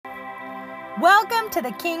Welcome to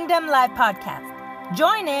the Kingdom Life Podcast.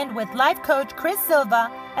 Join in with life coach Chris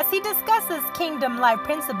Silva as he discusses kingdom life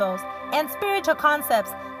principles and spiritual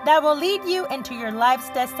concepts that will lead you into your life's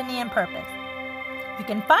destiny and purpose. You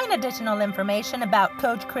can find additional information about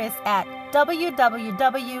Coach Chris at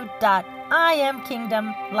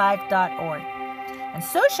www.imkingdomlife.org and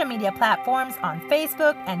social media platforms on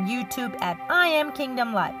Facebook and YouTube at I Am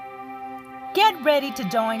Kingdom Life. Get ready to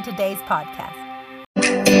join today's podcast.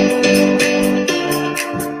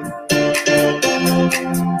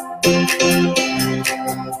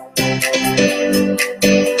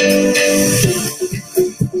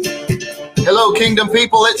 Hello, Kingdom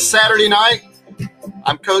people. It's Saturday night.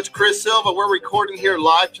 I'm Coach Chris Silva. We're recording here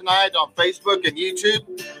live tonight on Facebook and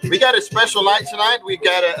YouTube. We got a special night tonight. We've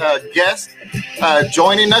got a guest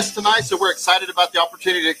joining us tonight, so we're excited about the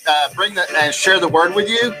opportunity to bring that and share the word with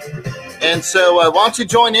you. And so why don't you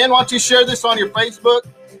join in? Why don't you share this on your Facebook?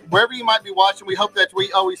 Wherever you might be watching, we hope that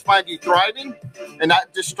we always find you thriving and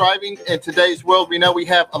not just striving. In today's world, we know we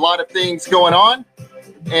have a lot of things going on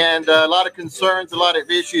and a lot of concerns, a lot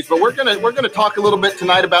of issues. But we're gonna talk a little bit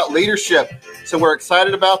tonight about leadership. So we're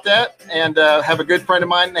excited about that, and have a good friend of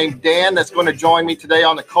mine named Dan that's going to join me today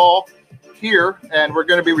on the call here, and we're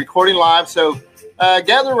going to be recording live. So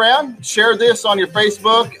gather around, share this on your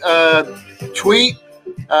Facebook, tweet,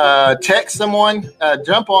 text someone,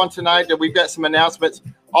 jump on tonight. That we've got some announcements.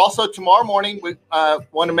 Also, tomorrow morning, we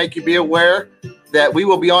want to make you be aware that we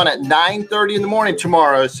will be on at 9:30 in the morning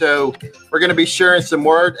tomorrow. So we're going to be sharing some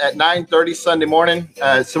word at 9:30 Sunday morning,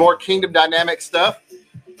 some more Kingdom Dynamic stuff.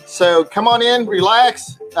 So come on in,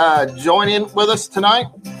 relax, join in with us tonight.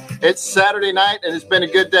 It's Saturday night, and it's been a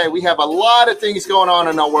good day. We have a lot of things going on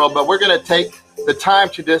in our world, but we're going to take the time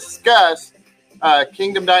to discuss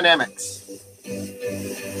Kingdom Dynamics.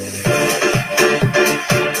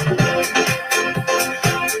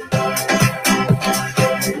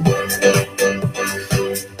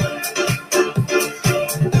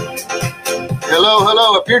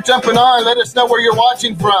 Hello. If you're jumping on, let us know where you're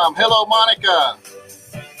watching from. Hello, Monica.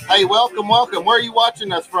 Hey, welcome. Where are you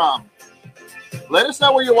watching us from? Let us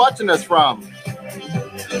know where you're watching us from.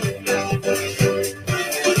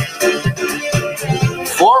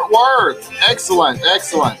 Fort Worth. Excellent.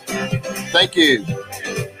 Thank you.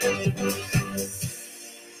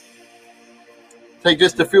 Take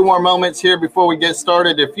just a few more moments here before we get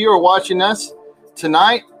started. If you are watching us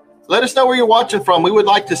tonight, let us know where you're watching from. We would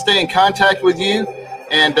like to stay in contact with you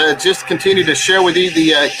and just continue to share with you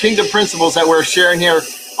the kingdom principles that we're sharing here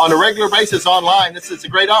on a regular basis online. This is a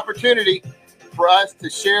great opportunity for us to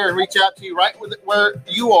share and reach out to you right where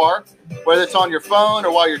you are, whether it's on your phone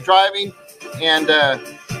or while you're driving. And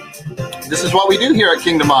this is what we do here at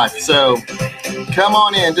Kingdom Life. So come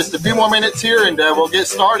on in. Just a few more minutes here and we'll get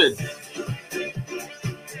started.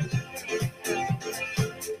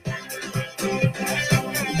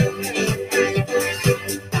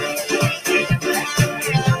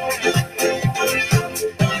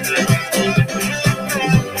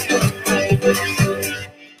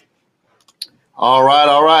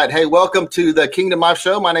 All right. Hey, welcome to the Kingdom Life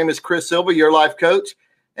Show. My name is Chris Silva, your life coach,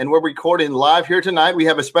 and we're recording live here tonight. We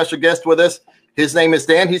have a special guest with us. His name is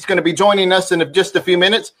Dan. He's going to be joining us in just a few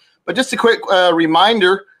minutes. But just a quick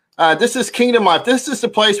reminder, this is Kingdom Life. This is the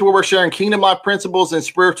place where we're sharing Kingdom Life principles and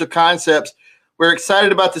spiritual concepts. We're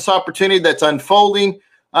excited about this opportunity that's unfolding.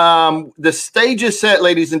 The stage is set,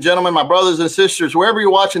 ladies and gentlemen, my brothers and sisters, wherever you're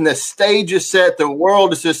watching, the stage is set. The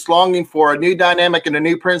world is just longing for a new dynamic and a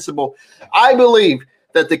new principle. I believe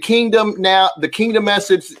that the kingdom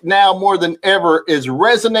message now more than ever is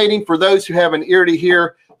resonating for those who have an ear to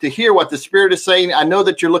hear what the Spirit is saying. I know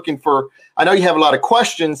that I know you have a lot of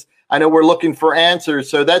questions. I know we're looking for answers.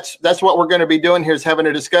 So that's what we're going to be doing here, is having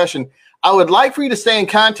a discussion. I would like for you to stay in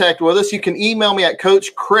contact with us. You can email me at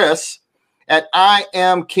Coach Chris at I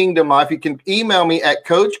Am Kingdom Life. You can email me at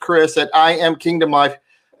Coach Chris at I Am Kingdom Life.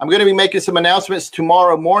 I'm going to be making some announcements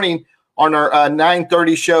tomorrow morning on our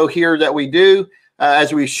 9:30 show here that we do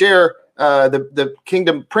as we share the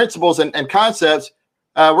kingdom principles and concepts.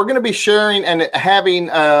 We're going to be sharing and having,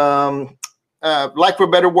 like for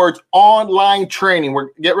better words, online training. We're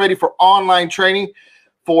get ready for online training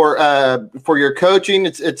for your coaching.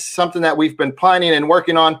 It's something that we've been planning and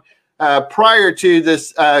working on prior to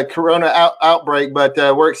this corona outbreak, but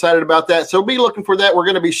we're excited about that. So be looking for that. We're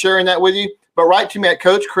going to be sharing that with you. But write to me at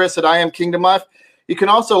Coach Chris at I Am Kingdom Life. You can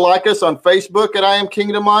also like us on Facebook at I Am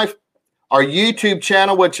Kingdom Life. Our YouTube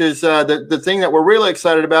channel, which is the thing that we're really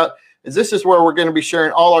excited about, is this is where we're going to be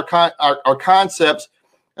sharing all our concepts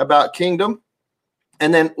about kingdom.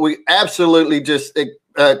 And then we absolutely just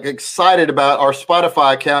excited about our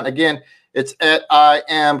Spotify account. Again, it's at I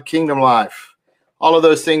Am Kingdom Life. All of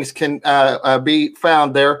those things can be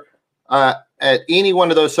found there at any one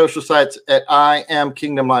of those social sites at I Am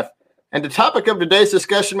Kingdom Life. And the topic of today's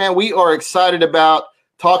discussion, man, we are excited about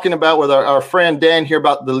talking about with our friend Dan here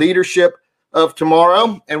about the leadership of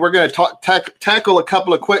tomorrow. And we're going to tackle a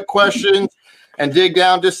couple of quick questions and dig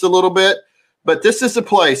down just a little bit. But this is the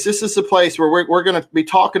place where we're going to be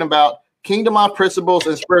talking about Kingdom Life principles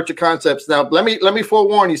and spiritual concepts. Now, let me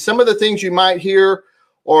forewarn you, some of the things you might hear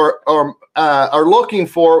or are looking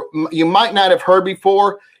for, you might not have heard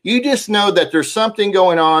before. You just know that there's something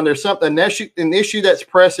going on. There's an issue that's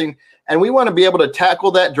pressing, and we want to be able to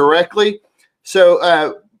tackle that directly.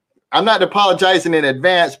 So I'm not apologizing in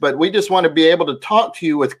advance, but we just want to be able to talk to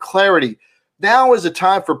you with clarity. Now is a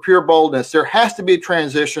time for pure boldness. There has to be a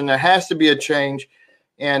transition. There has to be a change.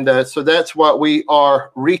 And so that's what we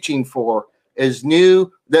are reaching for, is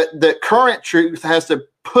new, that the current truth has to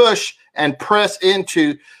push and press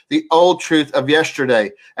into the old truth of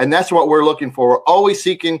yesterday. And that's what we're looking for. We're always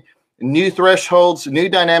seeking new thresholds, new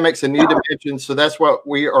dynamics, and new dimensions. So that's what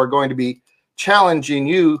we are going to be challenging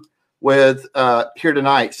you with here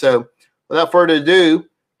tonight. So without further ado,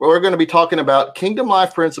 we're going to be talking about Kingdom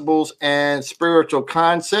Life principles and spiritual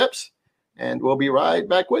concepts. And we'll be right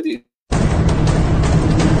back with you.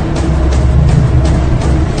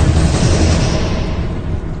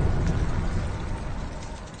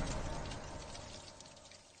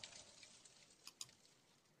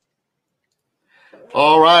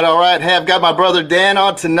 All right. Hey, I've got my brother Dan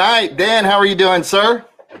on tonight. Dan, how are you doing, sir?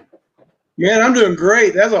 Man, I'm doing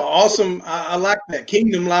great. That's an awesome. I like that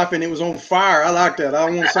Kingdom Life, and it was on fire. I like that. I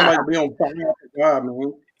want somebody to be on fire for God,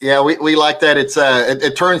 man. Yeah, we like that. It's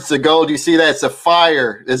it turns to gold. You see that? It's a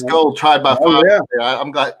fire. It's gold tried by fire. Yeah.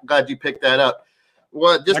 I'm glad you picked that up.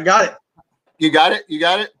 Well, I got it. You got it? You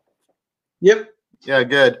got it? Yep. Yeah,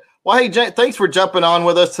 good. Well, hey, thanks for jumping on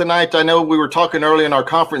with us tonight. I know we were talking early in our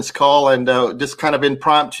conference call and just kind of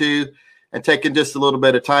impromptu and taking just a little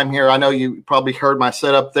bit of time here. I know you probably heard my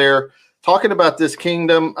setup there, talking about this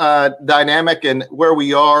kingdom dynamic and where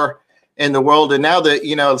we are in the world. And now that,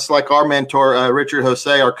 it's like our mentor, Richard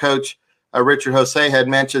Jose, our coach, Richard Jose had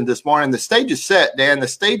mentioned this morning, the stage is set, Dan. The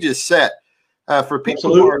stage is set for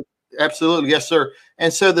people who are. Absolutely. Yes, sir.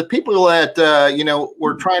 And so the people that,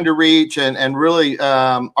 we're trying to reach and really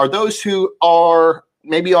are those who are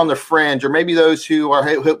maybe on the fringe, or maybe those who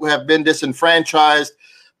have been disenfranchised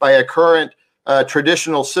by a current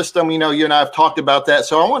traditional system. You and I have talked about that.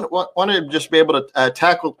 So I want to just be able to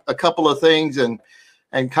tackle a couple of things and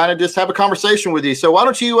kind of just have a conversation with you. So why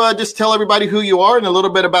don't you just tell everybody who you are and a little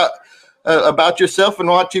bit about yourself and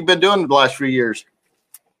what you've been doing the last few years.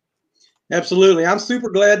 Absolutely. I'm super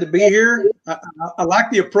glad to be here. I like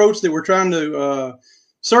the approach that we're trying to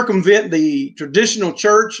circumvent the traditional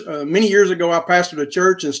church. Many years ago, I pastored a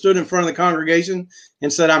church and stood in front of the congregation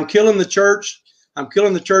and said, I'm killing the church. I'm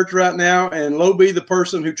killing the church right now. And lo be the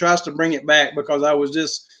person who tries to bring it back, because I was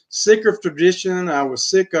just sick of tradition. I was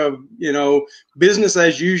sick of, business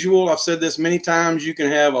as usual. I've said this many times. You can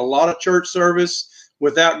have a lot of church service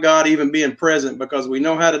without God even being present, because we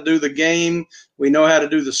know how to do the game. We know how to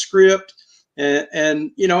do the script.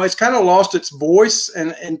 And it's kind of lost its voice,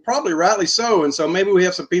 and probably rightly so. And so maybe we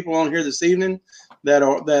have some people on here this evening that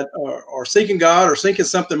are seeking God or seeking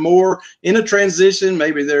something more in a transition.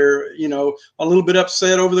 Maybe they're, a little bit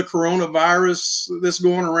upset over the coronavirus that's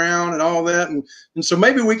going around and all that. And so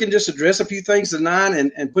maybe we can just address a few things tonight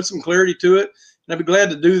and put some clarity to it. And I'd be glad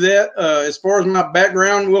to do that. As far as my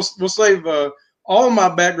background, we'll save all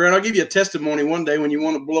my background. I'll give you a testimony one day when you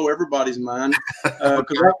want to blow everybody's mind,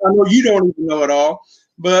 because I know you don't even know it all.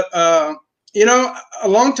 But, a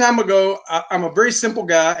long time ago, I'm a very simple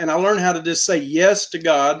guy, and I learned how to just say yes to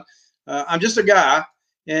God. I'm just a guy,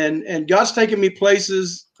 and God's taken me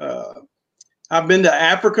places. I've been to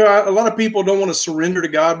Africa. A lot of people don't want to surrender to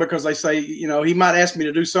God because they say, he might ask me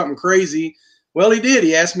to do something crazy. Well, he did.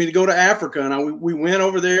 He asked me to go to Africa, and we went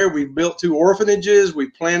over there. We built 2 orphanages. We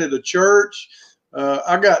planted a church.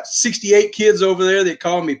 I got 68 kids over there that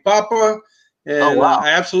call me Papa, and oh, wow. I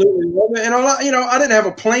absolutely love it. And I didn't have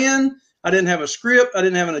a plan. I didn't have a script. I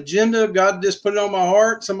didn't have an agenda. God just put it on my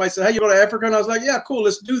heart. Somebody said, "Hey, you go to Africa?" And I was like, "Yeah, cool.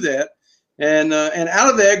 Let's do that." And out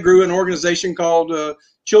of that grew an organization called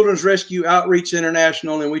Children's Rescue Outreach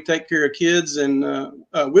International, and we take care of kids and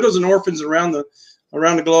widows and orphans around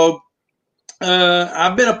the globe.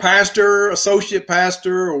 I've been a pastor, associate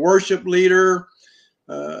pastor, a worship leader.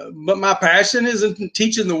 But my passion is in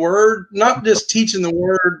teaching the word, not just teaching the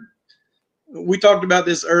word. We talked about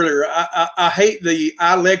this earlier. I hate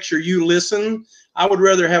I lecture, you listen. I would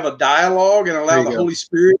rather have a dialogue and allow the Holy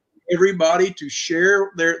Spirit to everybody to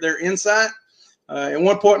share their insight. At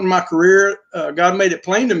one point in my career, God made it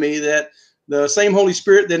plain to me that the same Holy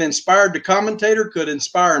Spirit that inspired the commentator could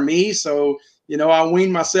inspire me. So, I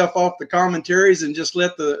weaned myself off the commentaries and just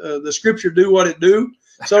let the scripture do what it do,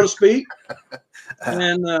 so to speak.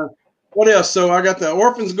 And what else? So I got the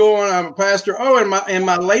orphans going. I'm a pastor. Oh, and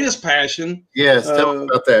my latest passion. Yes, tell me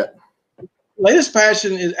about that. Latest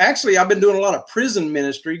passion is actually I've been doing a lot of prison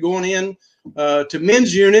ministry, going in to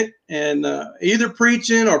men's unit and either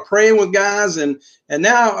preaching or praying with guys. And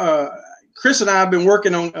now Chris and I have been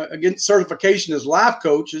working on against certification as life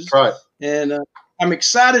coaches. Right. And I'm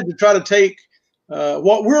excited to try to take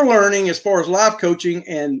what we're learning as far as life coaching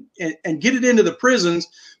and get it into the prisons.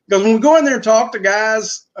 Because when we go in there and talk to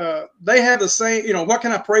guys, they have the same, what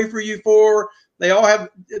can I pray for you for? They have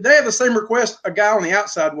the same request a guy on the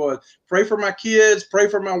outside was. Pray for my kids, pray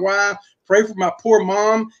for my wife, pray for my poor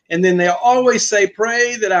mom. And then they always say,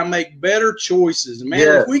 pray that I make better choices.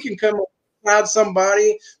 Man, If we can come alongside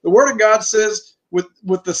somebody, the Word of God says with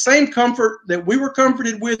the same comfort that we were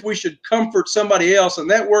comforted with, we should comfort somebody else. And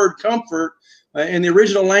that word comfort in the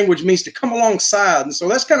original language means to come alongside. And so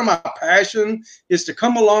that's kind of my passion, is to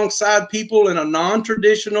come alongside people in a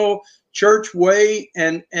non-traditional church way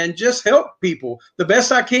and just help people the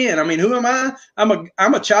best I can. I mean, who am I?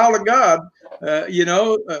 I'm a child of God,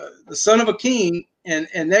 the son of a king.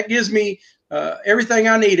 And that gives me everything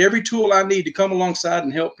I need, every tool I need to come alongside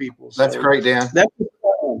and help people. So that's great, Dan.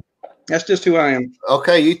 That's just who I am.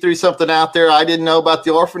 Okay, you threw something out there I didn't know about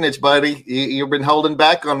the orphanage, buddy. You've been holding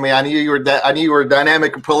back on me. I knew you were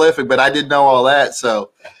dynamic and prolific, but I didn't know all that.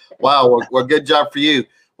 So, wow, well, good job for you.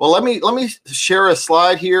 Well, let me share a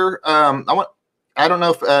slide here. I don't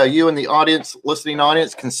know if you and the listening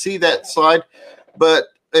audience can see that slide, but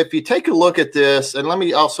if you take a look at this, and let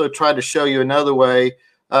me also try to show you another way.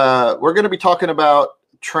 We're going to be talking about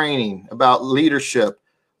training, about leadership,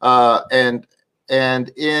 and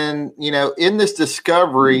in this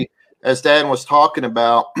discovery, as Dan was talking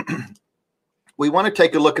about, we want to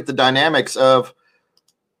take a look at the dynamics of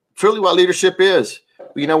truly what leadership is.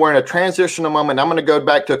 We're in a transitional moment. I'm going to go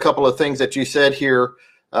back to a couple of things that you said here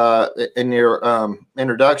in your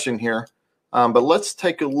introduction here. But let's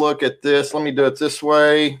take a look at this. Let me do it this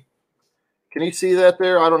way. Can you see that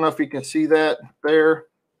there? I don't know if you can see that there.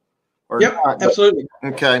 Yep, not, absolutely.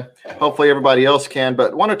 Okay. Hopefully everybody else can,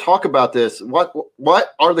 but I want to talk about this. What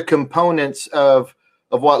are the components of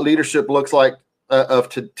what leadership looks like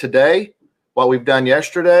today, what we've done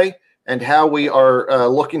yesterday, and how we are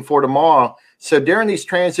looking for tomorrow? So during these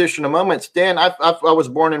transitional moments, Dan, I was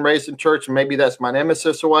born and raised in church, and maybe that's my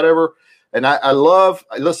nemesis or whatever. And I love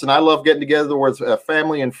getting together with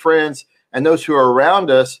family and friends and those who are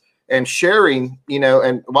around us and sharing,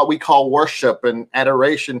 and what we call worship and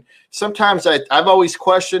adoration. Sometimes I've always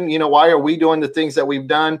questioned, why are we doing the things that we've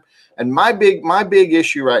done? And my big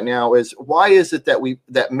issue right now is, why is it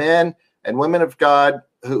that men and women of God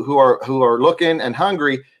who are looking and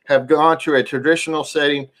hungry have gone to a traditional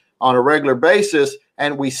setting on a regular basis,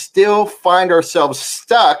 and we still find ourselves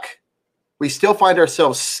stuck. We still find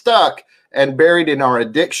ourselves stuck and buried in our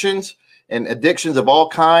addictions and addictions of all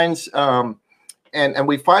kinds. And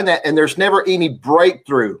we find that, and there's never any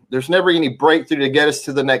breakthrough. There's never any breakthrough to get us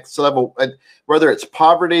to the next level, whether it's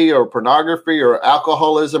poverty or pornography or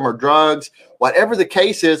alcoholism or drugs, whatever the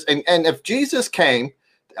case is. And if Jesus came,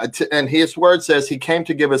 and his word says he came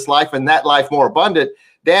to give us life and that life more abundant,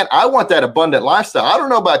 Dan, I want that abundant lifestyle. I don't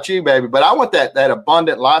know about you, baby, but I want that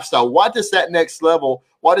abundant lifestyle. What does that next level,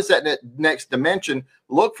 what does that next dimension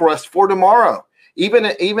look for us for tomorrow? Even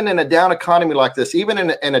in a down economy like this, even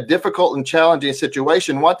in a difficult and challenging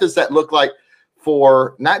situation, what does that look like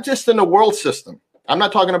for not just in the world system? I'm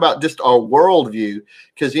not talking about just our worldview,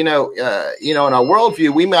 because in our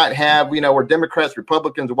worldview we might have we're Democrats,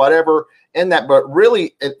 Republicans, whatever in that, but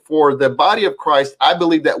really for the body of Christ, I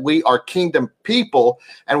believe that we are kingdom people,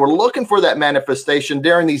 and we're looking for that manifestation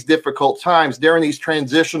during these difficult times, during these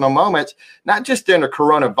transitional moments, not just during a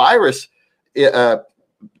coronavirus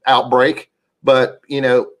outbreak, but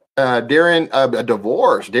during a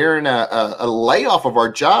divorce, during a layoff of our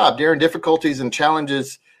job, during difficulties and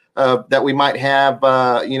challenges that we might have,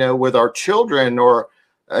 with our children or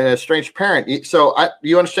a strange parent. So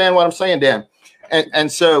you understand what I'm saying, Dan?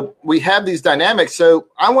 And so we have these dynamics. So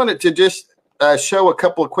I wanted to just show a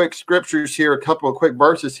couple of quick scriptures here, a couple of quick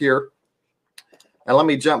verses here. And let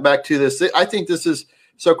me jump back to this. I think this is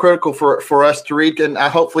so critical for us to read. And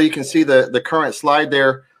hopefully you can see the current slide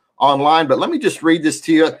there online. But let me just read this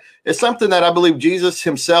to you. It's something that I believe Jesus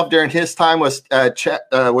himself during his time was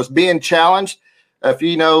being challenged. If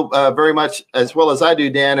you know very much as well as I do,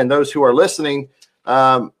 Dan, and those who are listening,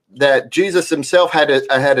 that Jesus himself had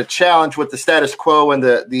a challenge with the status quo and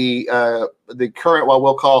the current, what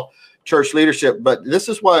we'll call church leadership. But this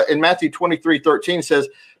is what in Matthew 23:13 says,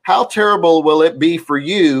 "How terrible will it be for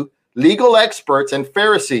you, legal experts and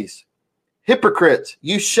Pharisees, hypocrites!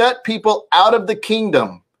 You shut people out of the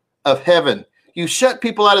kingdom of heaven." You shut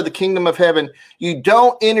people out of the kingdom of heaven. You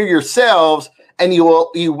don't enter yourselves, and you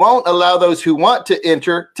won't allow those who want to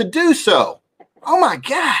enter to do so. Oh my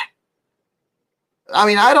God. I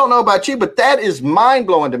mean, I don't know about you, but that is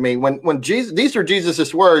mind-blowing to me. When Jesus, these are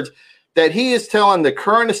Jesus's words, that he is telling the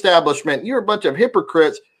current establishment, you're a bunch of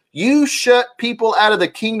hypocrites. You shut people out of the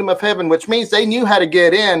kingdom of heaven, which means they knew how to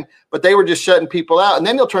get in, but they were just shutting people out. And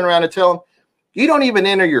then they'll turn around and tell them, you don't even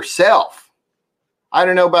enter yourself. I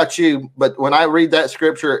don't know about you, but when I read that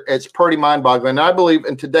scripture, it's pretty mind-boggling. And I believe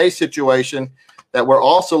in today's situation that we're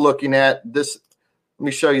also looking at this. Let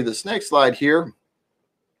me show you this next slide here.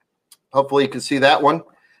 Hopefully you can see that one.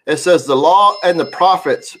 It says the law and the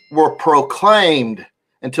prophets were proclaimed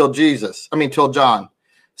until John.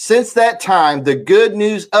 Since that time, the good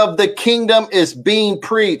news of the kingdom is being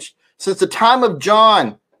preached. Since the time of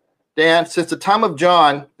John, Dan, since the time of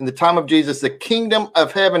John and the time of Jesus, the kingdom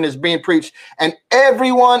of heaven is being preached, and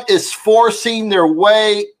everyone is forcing their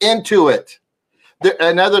way into it.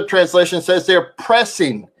 Another translation says they're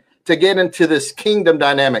pressing to get into this kingdom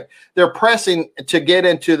dynamic. They're pressing to get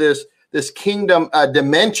into this kingdom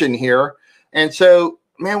dimension here. And so,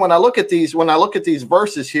 man, when I look at these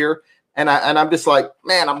verses here, and I'm just like,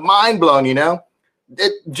 man, I'm mind blown.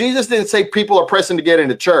 Jesus didn't say people are pressing to get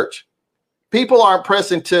into church. People aren't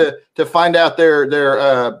pressing to find out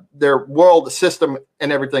their world system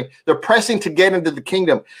and everything. They're pressing to get into the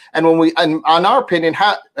kingdom. And on our opinion,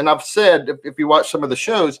 and I've said, if you watch some of the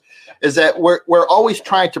shows, is that we're always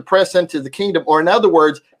trying to press into the kingdom, or in other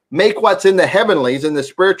words, make what's in the heavenlies, in the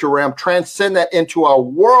spiritual realm, transcend that into our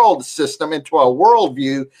world system, into our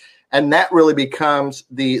worldview, and that really becomes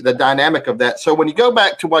the dynamic of that. So when you go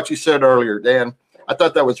back to what you said earlier, Dan, I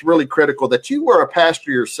thought that was really critical, that you were a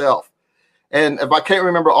pastor yourself. And if I can't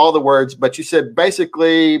remember all the words, but you said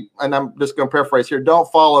basically, and I'm just going to paraphrase here,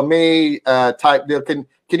 don't follow me type deal. Can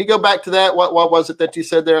you go back to that? What was it that you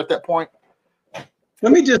said there at that point?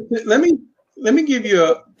 Let me give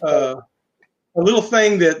you a little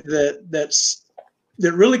thing that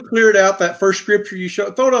really cleared out that first scripture you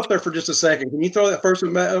showed. Throw it up there for just a second. Can you throw that first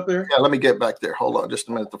one back up there? Yeah, let me get back there. Hold on just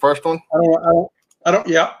a minute. The first one? I don't.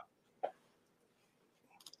 Yeah.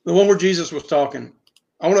 The one where Jesus was talking.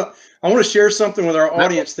 I want to share something with our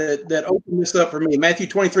audience that opened this up for me. Matthew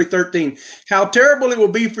 23:13. How terrible it will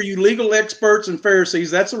be for you legal experts and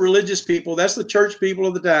Pharisees. That's the religious people. That's the church people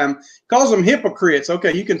of the time. Calls them hypocrites.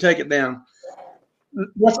 Okay, you can take it down.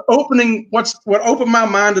 What opened my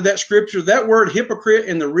mind to that scripture? That word hypocrite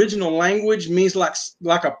in the original language means like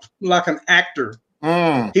an actor.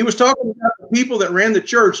 He was talking about the people that ran the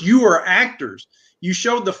church. You are actors. You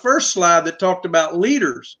showed the first slide that talked about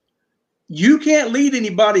leaders. You can't lead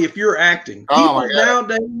anybody if you're acting.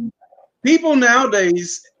 People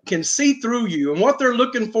nowadays can see through you, and what they're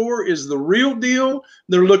looking for is the real deal.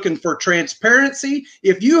 They're looking for transparency.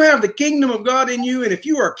 If you have the kingdom of God in you, and if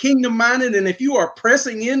you are kingdom minded, and if you are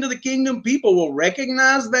pressing into the kingdom, people will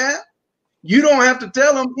recognize that. You don't have to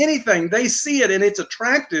tell them anything. They see it, and it's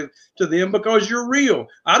attractive to them because you're real.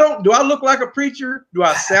 Do I look like a preacher? Do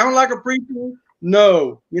I sound like a preacher?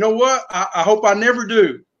 No. You know what? I hope I never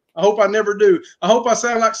do. I hope I never do. I hope I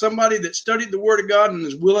sound like somebody that studied the Word of God and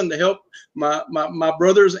is willing to help my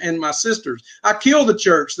brothers and my sisters. I kill the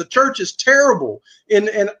church. The church is terrible.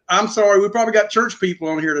 And I'm sorry, we probably got church people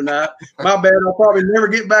on here tonight. My bad. I'll probably never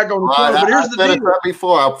get back on the show. But here's the deal.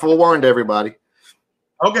 Before I forewarned everybody.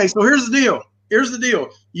 Okay, so here's the deal.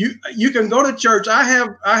 You can go to church. I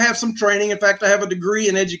have some training. In fact, I have a degree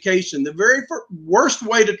in education. The very worst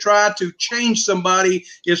way to try to change somebody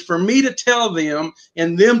is for me to tell them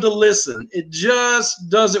and them to listen. It just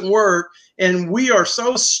doesn't work. And we are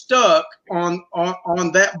so stuck on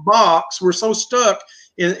that box. We're so stuck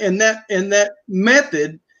in that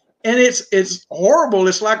method, and it's horrible.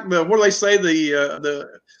 It's like what do they say,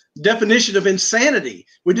 the definition of insanity.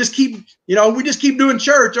 We just keep doing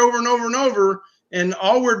church over and over and over, and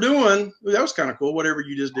all we're doing, that was kind of cool, whatever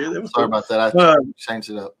you just did. That was Sorry cool. about that. I changed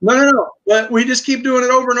it up. No. But we just keep doing it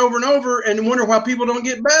over and over and over and wonder why people don't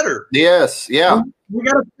get better. Yes, yeah. We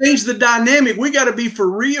got to change the dynamic. We got to be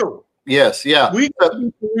for real. Yes, yeah. We got to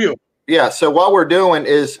be for real. Yeah, so what we're doing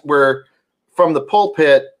is we're, from the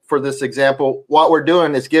pulpit, for this example, what we're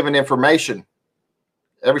doing is giving information.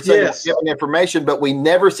 Everything is giving information, but we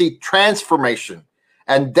never see transformation.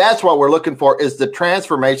 And that's what we're looking for, is the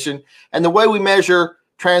transformation. And the way we measure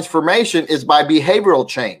transformation is by behavioral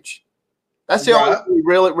change. That's the only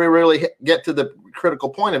way we really get to the critical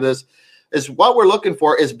point of this. Is what we're looking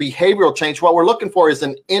for is behavioral change. What we're looking for is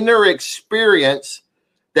an inner experience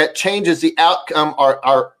that changes the outcome,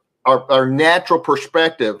 our natural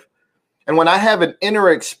perspective. And when I have an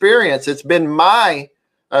inner experience, it's been my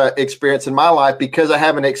experience in my life, because I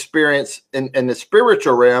have an experience in the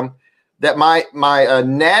spiritual realm, that my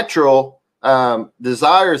natural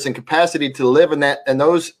desires and capacity to live in that and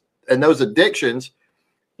those addictions.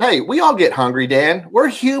 Hey, we all get hungry, Dan. We're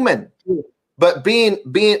human. But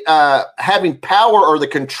having power or the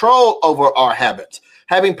control over our habits,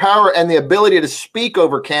 having power and the ability to speak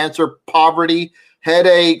over cancer, poverty,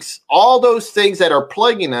 headaches, all those things that are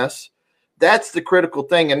plaguing us, that's the critical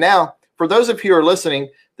thing. And now, for those of you who are listening,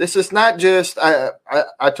 this is not just,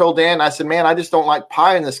 I told Dan, I said, man, I just don't like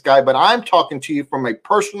pie in the sky, but I'm talking to you from a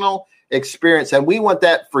personal experience, and we want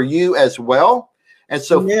that for you as well. And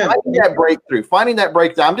so finding that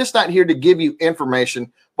breakthrough, I'm just not here to give you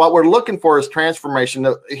information. What we're looking for is transformation.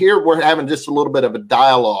 Here we're having just a little bit of a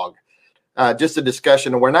dialogue, just a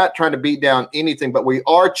discussion, and we're not trying to beat down anything, but we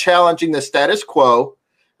are challenging the status quo,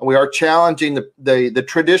 and we are challenging the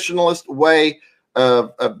traditionalist way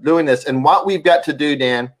of doing this. And what we've got to do,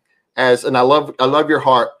 Dan, and I love your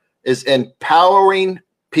heart, is empowering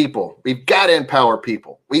people. We've got to empower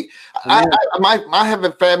people. I have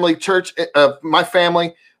a family church of my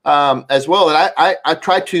family as well, and I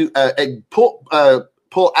try to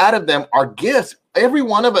pull out of them our gifts. Every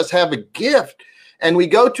one of us have a gift, and we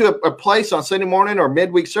go to a place on Sunday morning or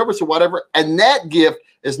midweek service or whatever, and that gift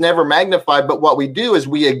is never magnified. But what we do is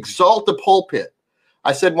we exalt the pulpit.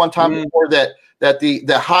 I said one time before that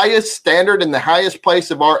the highest standard and the highest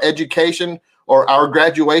place of our education or our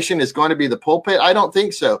graduation is going to be the pulpit. I don't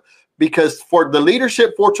think so, because for the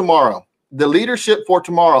leadership for tomorrow,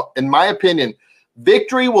 in my opinion,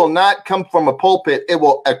 victory will not come from a pulpit. It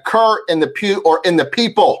will occur in the pew or in the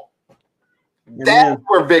people. That's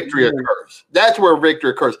where victory occurs. That's where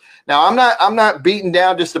victory occurs. Now, I'm not beating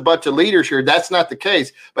down just a bunch of leaders here. That's not the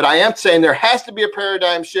case. But I am saying there has to be a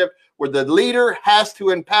paradigm shift where the leader has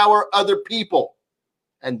to empower other people.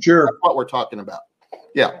 And that's what we're talking about.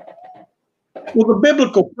 Yeah. Well, the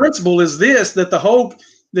biblical principle is this, that the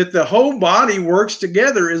whole body works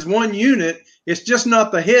together as one unit. It's just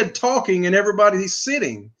not the head talking and everybody's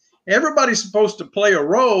sitting. Everybody's supposed to play a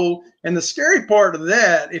role. And the scary part of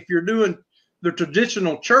that, if you're doing the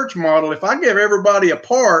traditional church model, if I give everybody a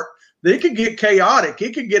part, they could get chaotic.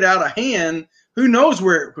 It could get out of hand. Who knows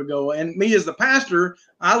where it could go? And me as the pastor,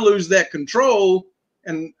 I lose that control.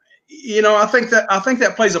 And, I think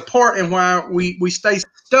that plays a part in why we stay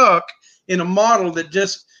stuck in a model that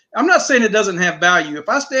just, I'm not saying it doesn't have value. If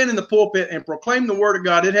I stand in the pulpit and proclaim the word of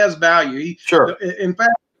God, it has value. Sure. In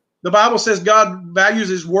fact, the Bible says God values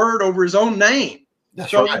his word over his own name.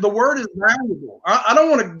 That's so right. The word is valuable. I don't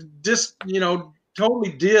want to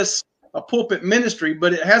totally diss a pulpit ministry,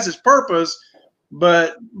 but it has its purpose.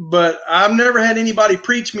 But I've never had anybody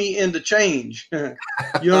preach me into change. You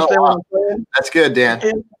understand what I'm saying? That's good, Dan.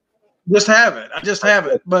 I just have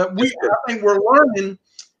it. But I think we're learning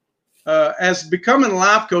as becoming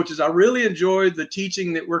life coaches. I really enjoyed the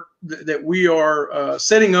teaching that we are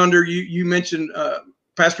sitting under. You mentioned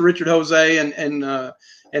Pastor Richard Jose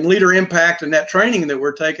and Leader Impact and that training that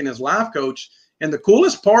we're taking as life coach. And the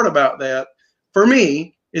coolest part about that for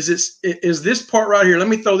me is this part right here. Let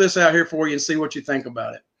me throw this out here for you and see what you think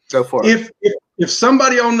about it. Go for it. If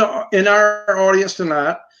somebody in our audience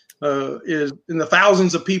tonight is in the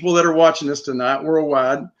thousands of people that are watching us tonight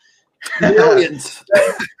worldwide, millions,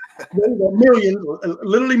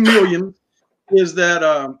 literally millions, is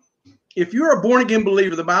that if you're a born again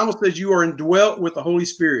believer, the Bible says you are indwelt with the Holy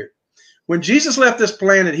Spirit. When Jesus left this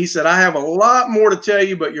planet, he said, I have a lot more to tell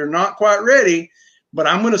you, but you're not quite ready. But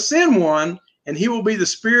I'm going to send one, and he will be the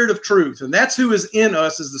Spirit of truth. And that's who is in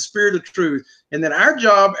us, is the Spirit of truth. And then our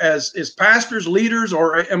job as pastors, leaders,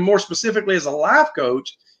 and more specifically as a life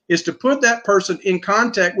coach, is to put that person in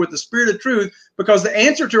contact with the Spirit of truth, because the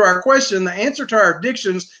answer to our question, the answer to our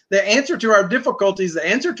addictions, the answer to our difficulties, the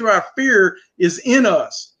answer to our fear is in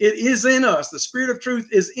us. It is in us. The Spirit of truth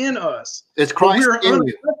is in us. It's Christ in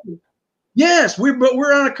you. Yes, but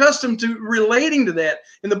we're unaccustomed to relating to that.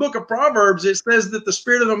 In the book of Proverbs, it says that the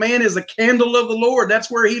spirit of a man is a candle of the Lord. That's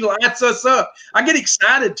where he lights us up. I get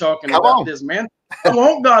excited talking about this, man. I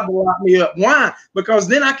want God to light me up. Why? Because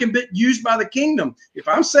then I can be used by the kingdom. If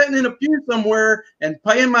I'm sitting in a pew somewhere and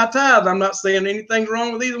paying my tithe, I'm not saying anything's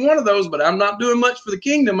wrong with either one of those, but I'm not doing much for the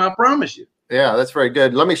kingdom, I promise you. Yeah, that's very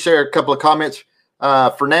good. Let me share a couple of comments.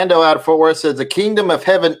 Fernando out of Fort Worth says, the kingdom of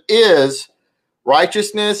heaven is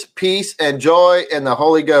righteousness, peace, and joy in the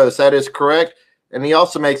Holy Ghost. That is correct. And he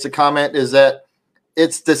also makes a comment is that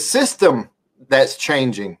it's the system that's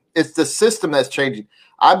changing. It's the system that's changing.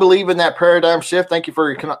 I believe in that paradigm shift. Thank you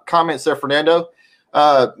for your comments there, Fernando.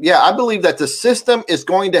 I believe that the system is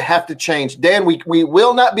going to have to change. Dan, we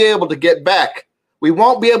will not be able to get back. We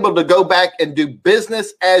won't be able to go back and do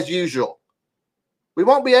business as usual. We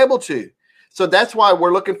won't be able to. So that's why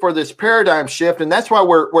we're looking for this paradigm shift. And that's why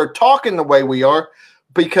we're talking the way we are,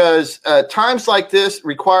 because times like this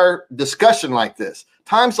require discussion like this.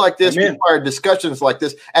 Times like this require discussions like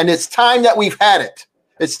this. And it's time that we've had it.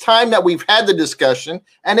 It's time that we've had the discussion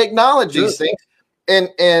and acknowledge these things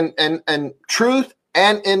in truth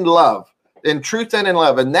and in love. In truth and in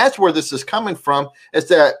love. And that's where this is coming from. Is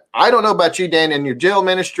that I don't know about you, Dan, in your jail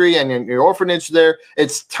ministry and in your orphanage there.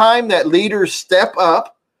 It's time that leaders step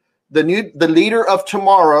up. The leader of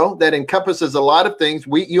tomorrow that encompasses a lot of things.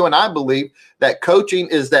 You and I believe that coaching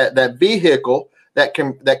is that vehicle that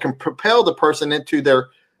can propel the person into their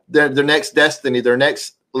next destiny, their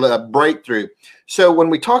next breakthrough. So when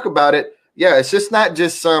we talk about it, it's just not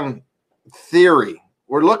just some theory.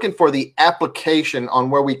 We're looking for the application on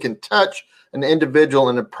where we can touch an individual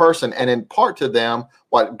and a person and impart to them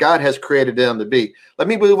what God has created them to be. Let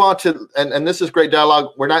me move on to, and this is great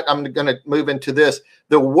dialogue. I'm going to move into this.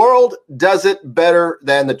 The world does it better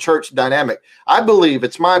than the church dynamic. I believe,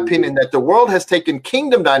 it's my opinion, that the world has taken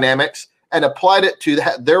kingdom dynamics and applied it to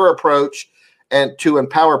their approach and to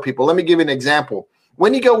empower people. Let me give you an example.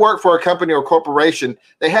 When you go work for a company or corporation,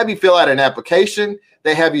 they have you fill out an application.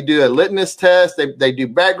 They have you do a litmus test. They do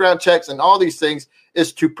background checks and all these things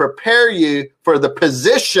is to prepare you for the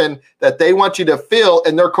position that they want you to fill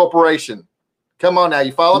in their corporation. Come on now,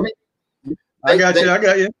 you follow me? I got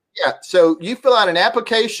you. Yeah, so you fill out an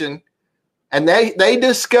application and they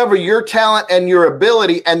discover your talent and your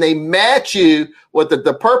ability and they match you with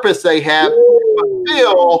the purpose they have to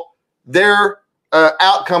fulfill their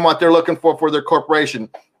outcome, what they're looking for their corporation.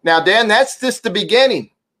 Now, Dan, that's just the beginning.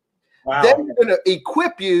 Wow. Then they're going to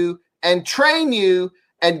equip you and train you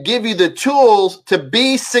and give you the tools to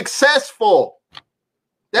be successful.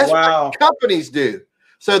 That's what companies do.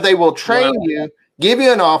 So they will train you, give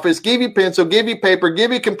you an office, give you pencil, give you paper,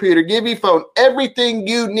 give you computer, give you phone, everything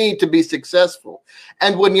you need to be successful.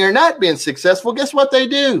 And when you're not being successful, guess what they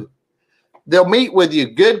do? They'll meet with you.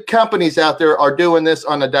 Good companies out there are doing this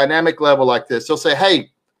on a dynamic level like this. They'll say,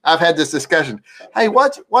 hey, I've had this discussion. Hey,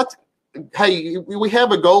 hey, we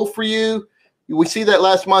have a goal for you. We see that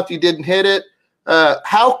last month you didn't hit it.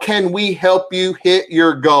 How can we help you hit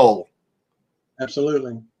your goal?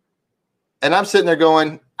 Absolutely. And I'm sitting there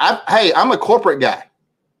going, I'm a corporate guy.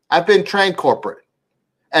 I've been trained corporate.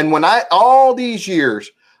 And when all these years,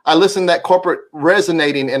 I listened to that corporate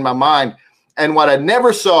resonating in my mind. And what I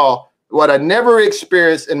never saw, what I never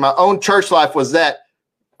experienced in my own church life was that,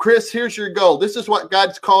 Chris, here's your goal. This is what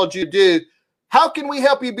God's called you to do. How can we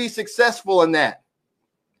help you be successful in that?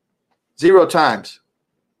 0 times.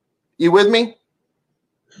 You with me?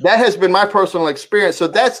 That has been my personal experience. So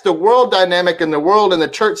that's the world dynamic and the world and the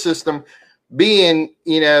church system being,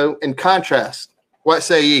 in contrast. What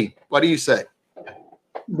say ye? What do you say?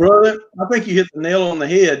 Brother, I think you hit the nail on the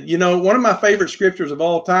head. One of my favorite scriptures of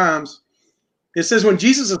all times, it says when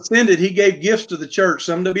Jesus ascended, he gave gifts to the church,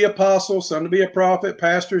 some to be apostles, some to be a prophet,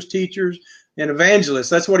 pastors, teachers, and evangelists.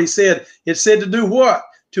 That's what he said. It said to do what?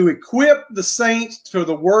 To equip the saints for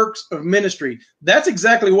the works of ministry. That's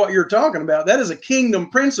exactly what you're talking about. That is a kingdom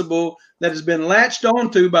principle that has been latched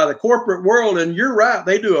onto by the corporate world. And you're right.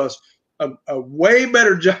 They do a way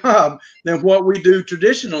better job than what we do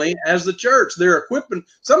traditionally as the church. They're equipping.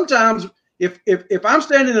 Sometimes if I'm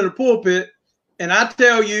standing in a pulpit and I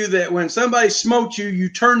tell you that when somebody smote you, you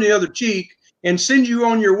turn the other cheek and send you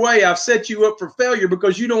on your way, I've set you up for failure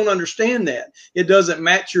because you don't understand that. It doesn't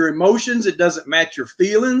match your emotions. It doesn't match your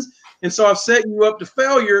feelings. And so I've set you up to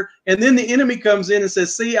failure. And then the enemy comes in and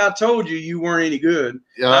says, see, I told you you weren't any good.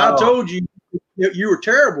 I told you you were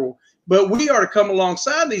terrible. But we are to come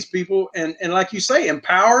alongside these people and like you say,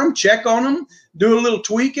 empower them, check on them, do a little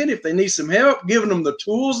tweaking if they need some help, giving them the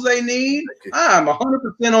tools they need. I'm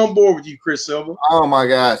 100% on board with you, Chris Silva. Oh my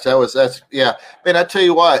gosh, that's yeah. Man, I tell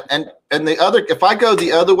you what, and if I go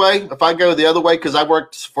the other way, because I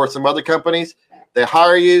worked for some other companies, they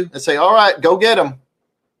hire you and say, all right, go get them.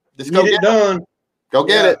 Just go get it done. Go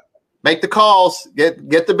get it. Make the calls.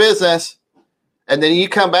 Get the business, and then you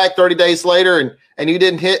come back 30 days later and you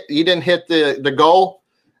didn't hit the goal,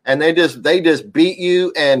 and they just beat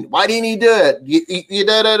you. And why didn't you do it? You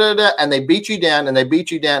and they beat you down and they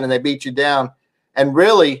beat you down and they beat you down. And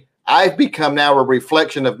really, I've become now a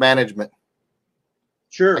reflection of management.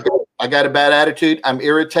 Sure. I got a bad attitude. I'm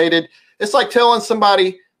irritated. It's like telling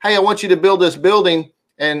somebody, hey, I want you to build this building,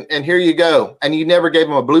 and here you go. And you never gave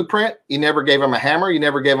them a blueprint. You never gave them a hammer. You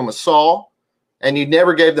never gave them a saw. And you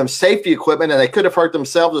never gave them safety equipment, and they could have hurt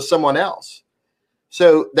themselves or someone else.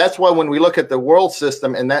 So that's why when we look at the world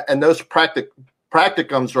system and those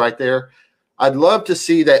practicums right there, I'd love to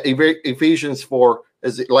see that Ephesians 4,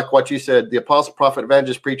 is like what you said, the apostle, prophet,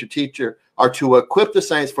 evangelist, preacher, teacher are to equip the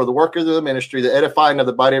saints for the work of the ministry, the edifying of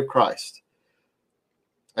the body of Christ.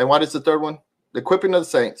 And what is the third one? The equipping of the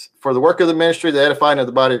saints for the work of the ministry, the edifying of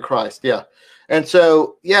the body of Christ. Yeah. And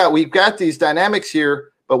so, yeah, we've got these dynamics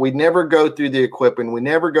here, but we never go through the equipping. We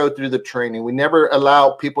never go through the training. We never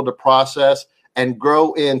allow people to process and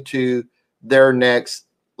grow into their next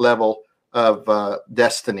level of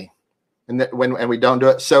destiny. And when we don't do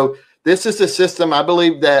it. So this is a system. I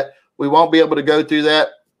believe that we won't be able to go through that.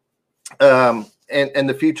 In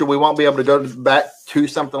the future, we won't be able to go back to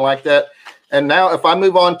something like that. And now if I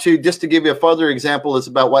move on to, just to give you a further example, is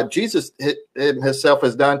about what Jesus himself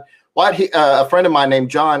has done. A friend of mine named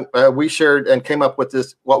John, we shared and came up with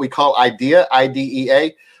this, what we call IDEA,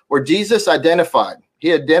 I-D-E-A, where Jesus identified.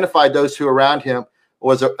 He identified those who around him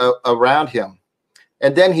was around him.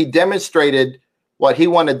 And then he demonstrated what he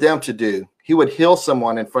wanted them to do. He would heal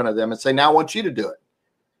someone in front of them and say, now I want you to do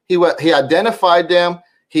it. He identified them.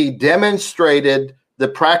 He demonstrated the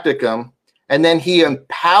practicum, and then he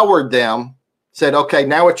empowered them, said, okay,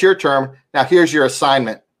 now it's your turn. Now here's your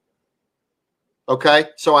assignment. Okay,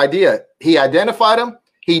 so IDEA, he identified them.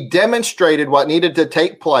 He demonstrated what needed to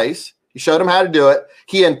take place. He showed them how to do it.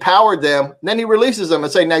 He empowered them. Then he releases them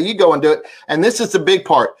and say, now you go and do it. And this is the big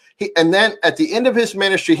part. And then at the end of his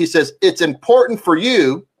ministry, he says, it's important for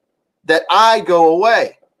you that I go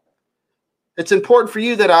away. It's important for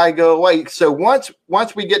you that I go away. So once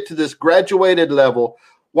we get to this graduated level,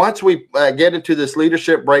 once we get into this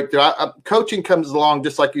leadership breakthrough, coaching comes along,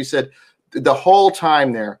 just like you said, the whole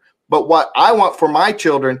time there. But what I want for my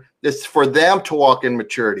children is for them to walk in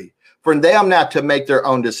maturity, for them not to make their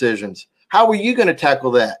own decisions. How are you going to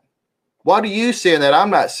tackle that? What are you seeing that I'm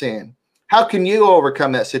not seeing? How can you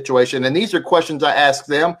overcome that situation? And these are questions I ask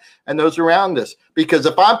them and those around us. Because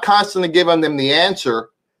if I'm constantly giving them the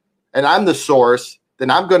answer and I'm the source, then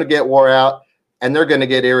I'm going to get wore out and they're going to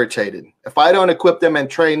get irritated. If I don't equip them and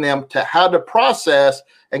train them to how to process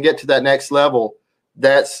and get to that next level,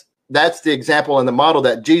 that's the example and the model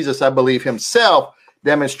that Jesus, I believe, himself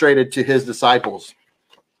demonstrated to his disciples.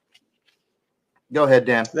 Go ahead,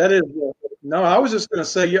 Dan. That is, no, I was just going to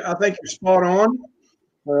say, I think you're spot on.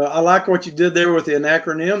 I like what you did there with the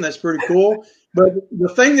acronym. That's pretty cool. But the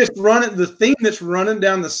thing that's running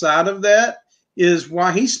down the side of that is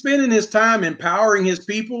why he's spending his time empowering his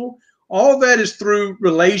people. All that is through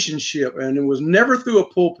relationship, and it was never through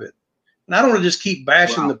a pulpit. And I don't want to just keep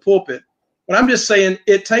bashing the pulpit, but I'm just saying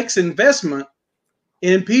it takes investment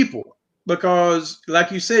in people because,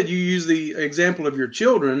 like you said, you use the example of your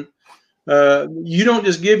children. You don't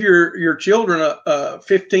just give your children a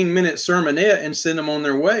 15-minute sermonette and send them on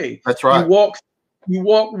their way. That's right. You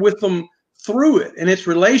walk with them through it, and it's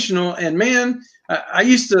relational. And man, I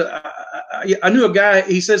knew a guy.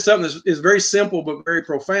 He said something that is very simple but very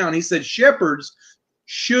profound. He said shepherds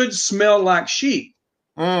should smell like sheep,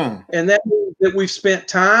 and that means that we've spent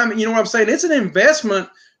time. You know what I'm saying? It's an investment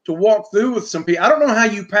to walk through with some people. I don't know how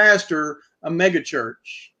you pastor a mega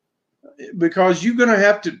church. Because you're going to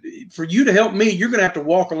have to, for you to help me, you're going to have to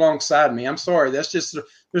walk alongside me. I'm sorry. That's just,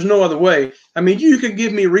 there's no other way. I mean, you can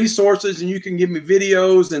give me resources and you can give me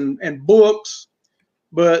videos and books,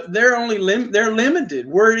 but they're limited.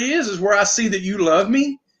 Where it is where I see that you love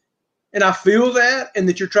me and I feel that, and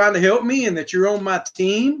that you're trying to help me and that you're on my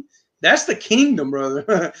team. That's the kingdom,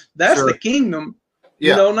 brother. That's the kingdom.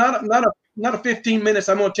 Yeah. You know, not a 15 minutes.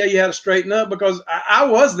 I'm going to tell you how to straighten up, because I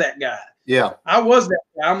was that guy. Yeah, I was that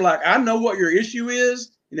guy. I'm like, I know what your issue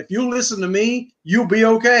is, and if you listen to me, you'll be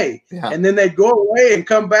okay. Yeah. And then they'd go away and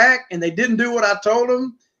come back, and they didn't do what I told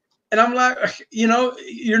them. And I'm like, you know,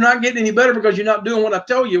 you're not getting any better because you're not doing what I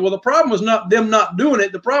told you. Well, the problem was not them not doing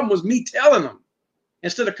it. The problem was me telling them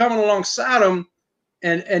instead of coming alongside them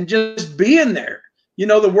and just being there. You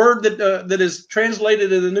know, the word that is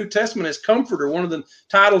translated in the New Testament as comforter, one of the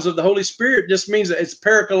titles of the Holy Spirit, just means that it's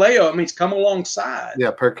parakaleo. It means come alongside. Yeah,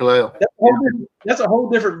 parakaleo. That's a whole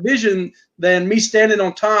different vision than me standing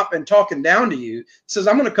on top and talking down to you. It says,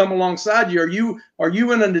 I'm going to come alongside you. Are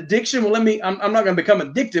you in an addiction? Well, I'm not going to become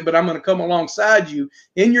addicted, but I'm going to come alongside you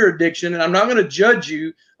in your addiction, and I'm not going to judge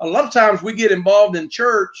you. A lot of times we get involved in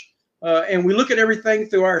church and we look at everything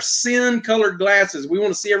through our sin-colored glasses. We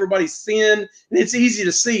want to see everybody's sin, and it's easy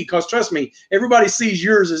to see because, trust me, everybody sees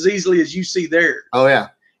yours as easily as you see theirs. Oh, yeah.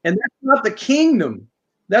 And that's not the kingdom.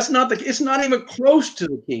 It's not even close to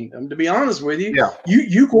the kingdom, to be honest with you. Yeah.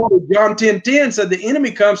 You quoted John 10:10, said the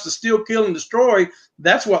enemy comes to steal, kill, and destroy.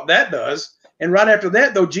 That's what that does. And right after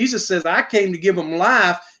that, though, Jesus says, I came to give them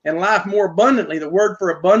life and life more abundantly. The word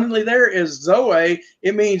for abundantly there is Zoe.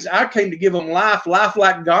 It means I came to give them life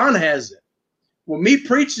like God has it. Well, me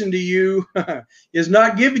preaching to you is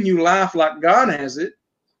not giving you life like God has it.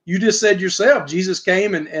 You just said yourself, Jesus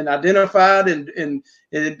came and identified and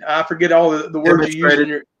I forget all the words you used in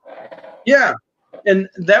your, yeah. And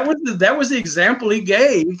that was the example he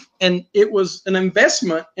gave, and it was an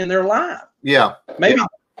investment in their life. Yeah. Maybe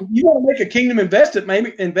you want to make a kingdom investment,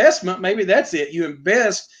 maybe that's it. You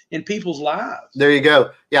invest in people's lives. There you go.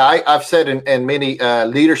 Yeah, I've said in many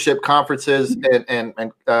leadership conferences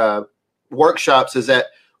and workshops is that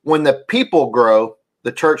when the people grow,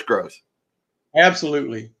 the church grows.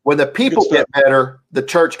 Absolutely. When the people get better, the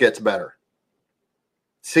church gets better.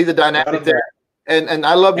 See the dynamic there? And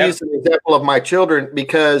I love using the example of my children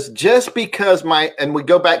because just because and we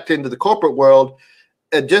go back into the corporate world,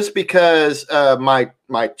 just because my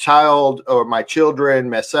child or my children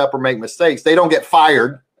mess up or make mistakes, they don't get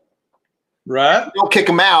fired. Right. You don't kick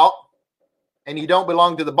them out, and you don't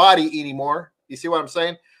belong to the body anymore. You see what I'm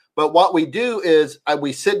saying? But what we do is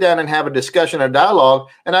we sit down and have a discussion, a dialogue,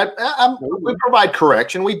 and we provide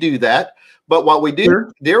correction. We do that. But what we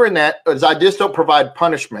do during that is I just don't provide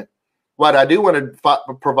punishment. What I do want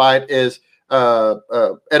to provide is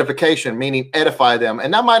edification, meaning edify them.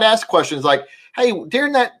 And I might ask questions like, hey,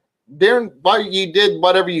 during while you did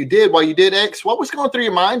whatever you did, while you did X, what was going through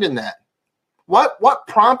your mind in that? What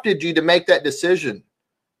prompted you to make that decision?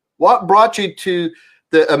 What brought you to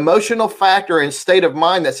the emotional factor and state of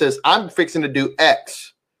mind that says, I'm fixing to do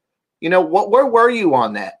X? You know, where were you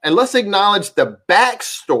on that? And let's acknowledge the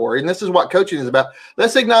backstory. And this is what coaching is about.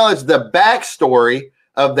 Let's acknowledge the backstory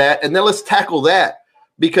of that. And then let's tackle that.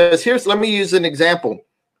 Because let me use an example.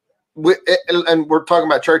 And we're talking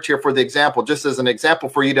about church here for the example, just as an example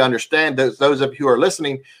for you to understand, those of you who are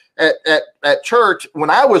listening. At church, when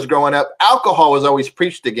I was growing up, alcohol was always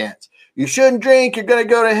preached against. You shouldn't drink. You're going to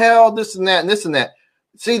go to hell, this and that and this and that.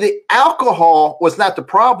 See, the alcohol was not the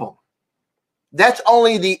problem. That's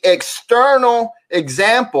only the external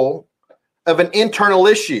example of an internal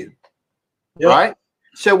issue, right?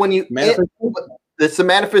 So when it's the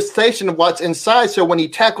manifestation of what's inside. So when you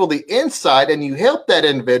tackle the inside and you help that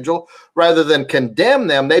individual rather than condemn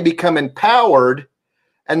them, they become empowered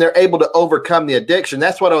and they're able to overcome the addiction.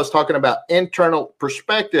 That's what I was talking about. Internal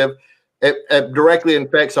perspective, it directly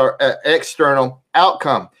affects our external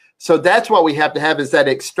outcome. So that's what we have to have is that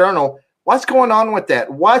external. What's going on with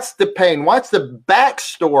that? What's the pain? What's the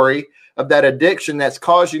backstory of that addiction that's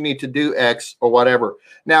caused you need to do X or whatever?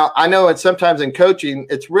 Now, I know, and sometimes in coaching,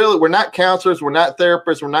 it's really, we're not counselors, we're not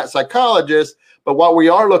therapists, we're not psychologists, but what we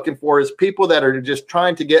are looking for is people that are just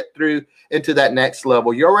trying to get through into that next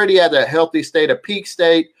level. You're already at a healthy state, a peak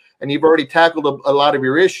state, and you've already tackled a lot of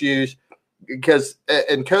your issues, because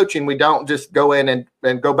in coaching, we don't just go in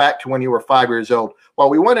and go back to when you were 5 years old. What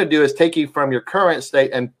we want to do is take you from your current state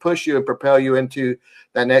and push you and propel you into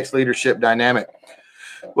that next leadership dynamic.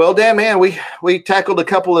 Well, Dan, man, we tackled a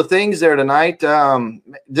couple of things there tonight.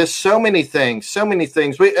 Just so many things.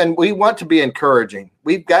 We want to be encouraging.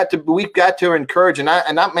 We've got to encourage. And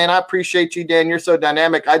I appreciate you, Dan. You're so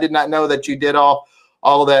dynamic. I did not know that you did all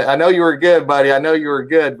of that. I know you were good, buddy. I know you were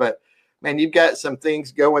good, but man, you've got some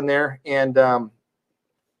things going there. And,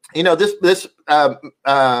 this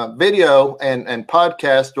video and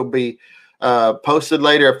podcast will be posted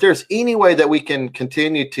later. If there's any way that we can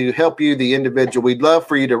continue to help you, the individual, we'd love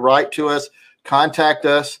for you to write to us, contact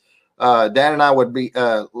us. Dan and I would be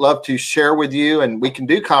love to share with you, and we can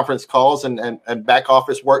do conference calls and back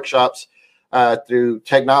office workshops through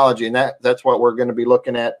technology. And that's what we're going to be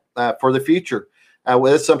looking at for the future.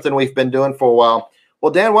 It's something we've been doing for a while.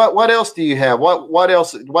 Well, Dan, what else do you have? What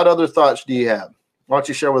other thoughts do you have? Why don't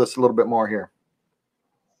you share with us a little bit more here?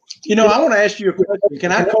 I want to ask you a question.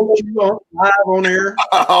 Can I coach you live on air?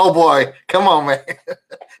 Oh boy, come on, man.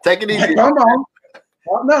 Take it easy. Come on.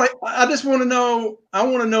 No, I just want to know. I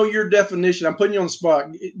want to know your definition. I'm putting you on the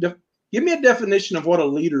spot. Give me a definition of what a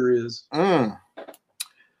leader is. In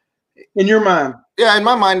your mind. Yeah, in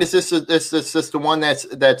my mind, it's just the one that's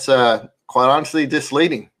quite honestly just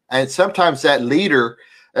leading. And sometimes that leader,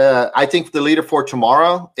 I think the leader for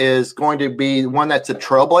tomorrow is going to be one that's a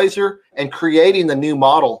trailblazer and creating the new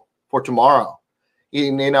model for tomorrow.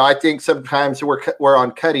 I think sometimes we're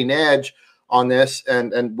on cutting edge on this,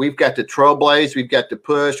 and we've got to trailblaze, we've got to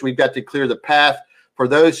push, we've got to clear the path for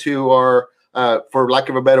those who are, for lack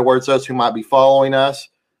of a better words, those who might be following us.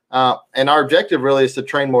 And our objective really is to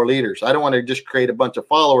train more leaders. I don't want to just create a bunch of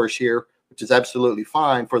followers here, which is absolutely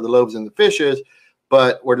fine for the loaves and the fishes,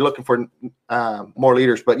 but we're looking for more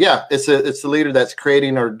leaders. But yeah, it's the leader that's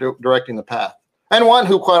creating or directing the path, and one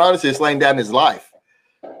who, quite honestly, is laying down his life.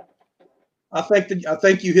 I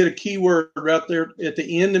think you hit a key word right there at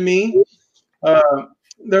the end of me.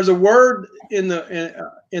 There's a word in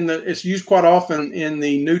the it's used quite often in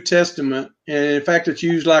the New Testament, and in fact, it's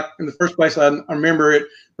used like in the first place I remember it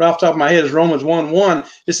right off the top of my head is Romans 1:1.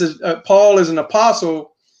 It says Paul is an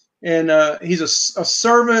apostle, and he's a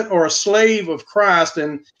servant or a slave of Christ,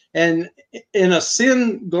 and in a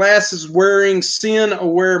sin glasses wearing, sin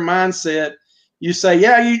aware mindset. You say,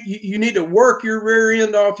 yeah, you need to work your rear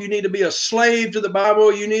end off. You need to be a slave to the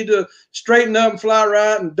Bible. You need to straighten up and fly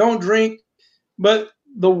right and don't drink. But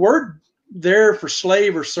the word there for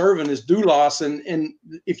slave or servant is doulos. And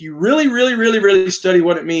if you really, really, really, really study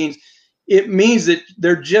what it means that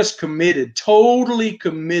they're just committed, totally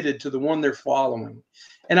committed to the one they're following.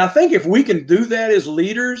 And I think if we can do that as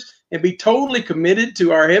leaders and be totally committed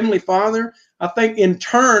to our Heavenly Father, I think in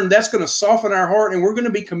turn, that's going to soften our heart and we're going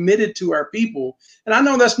to be committed to our people. And I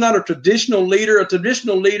know that's not a traditional leader. A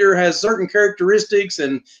traditional leader has certain characteristics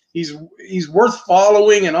and he's worth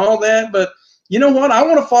following and all that. But you know what? I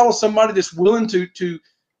want to follow somebody that's willing to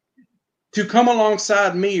come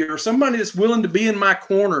alongside me, or somebody that's willing to be in my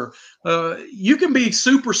corner. You can be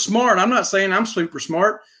super smart. I'm not saying I'm super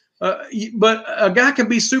smart. But a guy can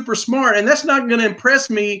be super smart, and that's not going to impress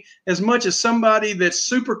me as much as somebody that's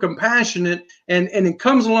super compassionate and it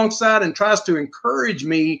comes alongside and tries to encourage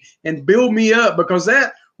me and build me up. Because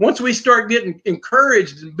that once we start getting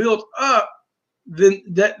encouraged and built up, then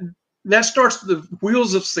that starts the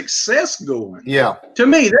wheels of success going. Yeah. To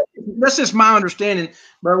me, that's just my understanding.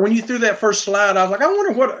 But when you threw that first slide, I was like, I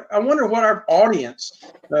wonder what our audience.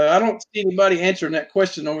 I don't see anybody answering that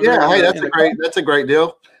question over there. Yeah, hey, that's a great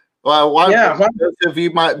deal. Well, those of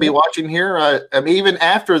you might be watching here, I mean, even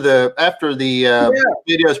after the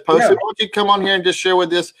video is posted, why don't you come on here and just share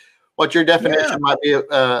with us what your definition might be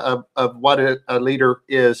of what a leader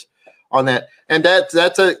is on that. And that's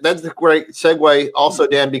a great segue also,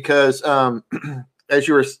 Dan, because as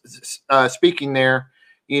you were speaking there,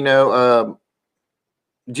 you know,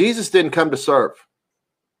 Jesus didn't come to serve.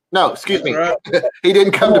 No, excuse me. Right. He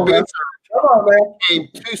didn't come to be served. He came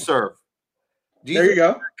to serve. Jesus there you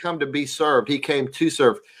go. Didn't come to be served. He came to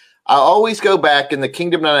serve. I always go back in the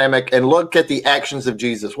kingdom dynamic and look at the actions of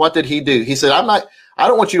Jesus. What did he do? He said, I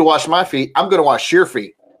don't want you to wash my feet. I'm going to wash your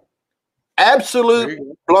feet. Absolute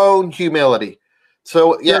blown humility.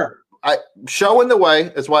 So, yeah, showing the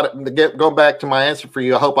way is what, going back to my answer for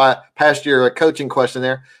you. I hope I passed your coaching question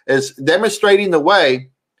there, is demonstrating the way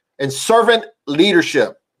and servant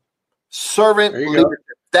leadership. Servant leadership.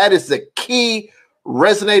 That is the key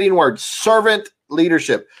resonating word, servant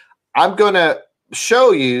leadership. I'm going to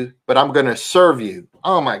show you, but I'm going to serve you.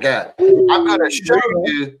 Oh my God. I'm going to show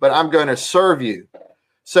you, but I'm going to serve you.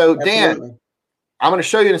 So Dan, I'm going to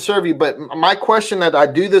show you and serve you. But my question that I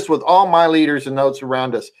do this with all my leaders and those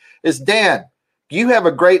around us is, Dan, you have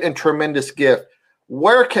a great and tremendous gift.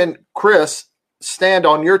 Where can Chris stand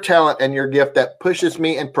on your talent and your gift that pushes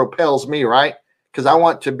me and propels me, right? Because I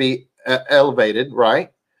want to be elevated,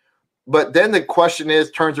 right? But then the question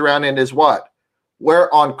turns around and is what?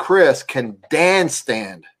 Where on Chris can Dan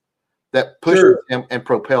stand that pushes him and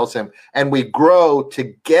propels him? And we grow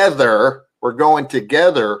together. We're going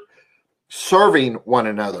together, serving one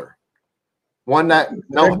another.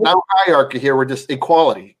 No hierarchy here. We're just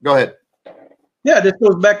equality. Go ahead. Yeah, this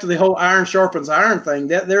goes back to the whole iron sharpens iron thing.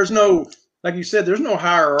 That there's no, like you said, there's no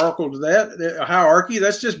hierarchical to that. A hierarchy,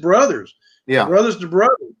 that's just brothers. Yeah, brothers to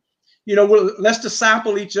brothers. You know, let's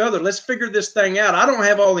disciple each other. Let's figure this thing out. I don't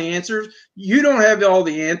have all the answers. You don't have all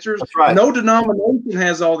the answers. That's right. No denomination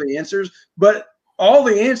has all the answers, but all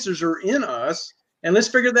the answers are in us. And let's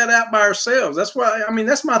figure that out by ourselves. That's why, I mean,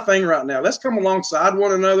 that's my thing right now. Let's come alongside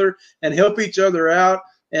one another and help each other out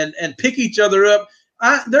and pick each other up.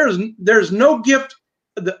 There's no gift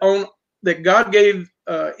that God gave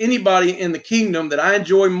anybody in the kingdom that I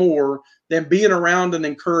enjoy more than being around an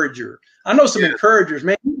encourager. I know some encouragers,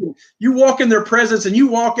 man. You walk in their presence and you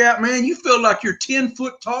walk out, man, you feel like you're 10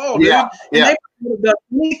 foot tall, dude. Yeah. And they could have done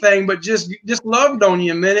anything but just loved on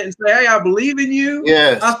you a minute and say, hey, I believe in you.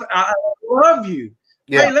 Yes. I love you.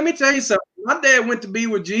 Yeah. Hey, let me tell you something. My dad went to be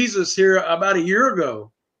with Jesus here about a year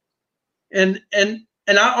ago. And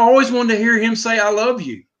I always wanted to hear him say, I love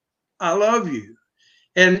you. I love you.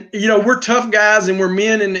 And, you know, we're tough guys and we're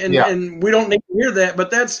men and we don't need to hear that,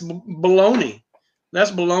 but that's baloney.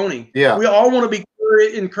 That's baloney. Yeah. We all want to be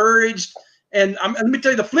encouraged And let me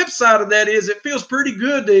tell you, the flip side of that is it feels pretty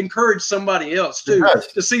good to encourage somebody else too,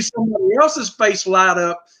 to see somebody else's face light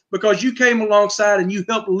up because you came alongside and you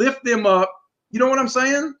helped lift them up. You know what I'm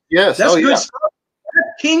saying? Yes. That's good stuff.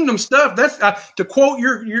 That's kingdom stuff. That's to quote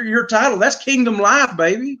your title. That's kingdom life,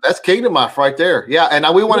 baby. That's kingdom life right there. Yeah. And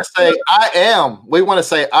we want to say,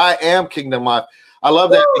 I am kingdom life. I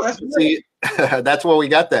love that. See, that's where we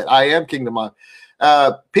got that. I am kingdom life.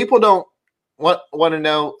 People don't want to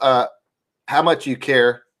know how much you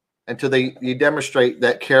care until you demonstrate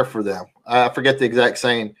that care for them. I forget the exact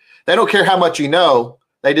saying. They don't care how much you know.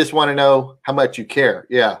 They just want to know how much you care.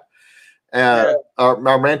 Yeah.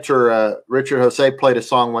 Our mentor, Richard Jose, played a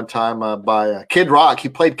song one time by Kid Rock. He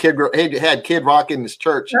had Kid Rock in his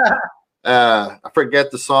church. I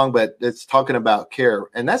forget the song, but it's talking about care.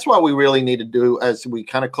 And that's what we really need to do as we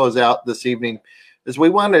kind of close out this evening is we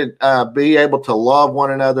want to be able to love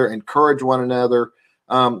one another, encourage one another.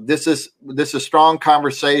 This is strong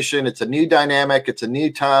conversation. It's a new dynamic. It's a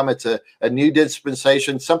new time. It's a new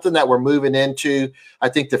dispensation, something that we're moving into. I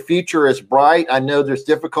think the future is bright. I know there's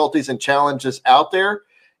difficulties and challenges out there.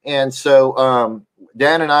 And so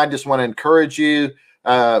Dan and I just want to encourage you.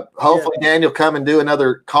 Hopefully, Dan, you'll come and do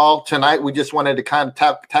another call tonight. We just wanted to kind of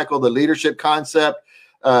tackle the leadership concept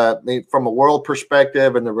from a world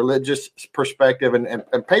perspective and the religious perspective and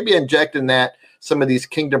maybe injecting that some of these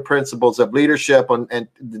kingdom principles of leadership and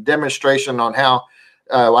the demonstration on how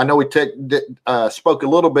I know we spoke a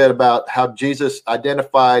little bit about how Jesus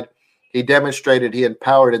identified, he demonstrated, he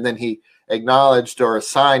empowered, and then he acknowledged or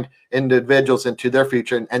assigned individuals into their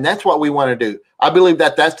future. And that's what we want to do. I believe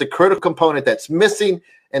that that's the critical component that's missing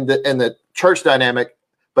in the church dynamic.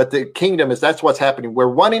 But the kingdom that's what's happening. We're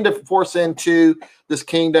wanting to force into this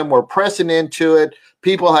kingdom. We're pressing into it.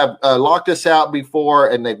 People have locked us out before,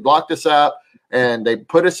 and they've locked us out, and they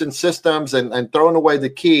put us in systems and thrown away the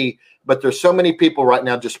key. But there's so many people right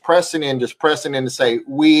now just pressing in to say,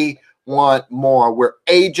 we want more. We're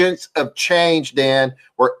agents of change, Dan.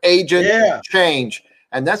 We're agents of change.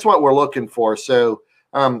 And that's what we're looking for. So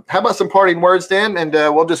how about some parting words, Dan? And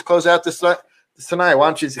we'll just close out this tonight. Why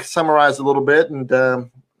don't you summarize a little bit, and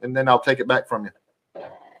then I'll take it back from you.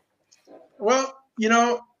 Well,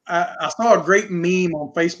 I saw a great meme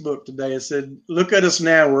on Facebook today. It said, "Look at us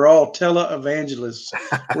now. We're all televangelists.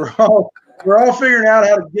 we're all figuring out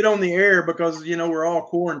how to get on the air because we're all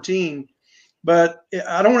quarantined." But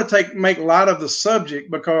I don't want to make light of the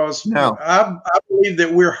subject because I believe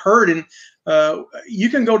that we're hurting. You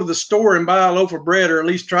can go to the store and buy a loaf of bread, or at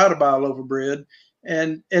least try to buy a loaf of bread,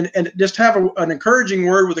 and just have an encouraging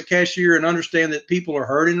word with the cashier and understand that people are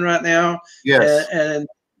hurting right now. Yes. And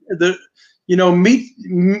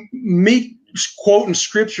me quoting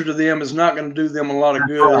scripture to them is not going to do them a lot of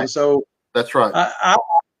good. Right. And so that's right.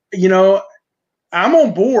 I'm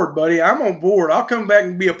on board, buddy. I'm on board. I'll come back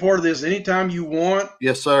and be a part of this anytime you want.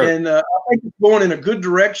 Yes, sir. And I think it's going in a good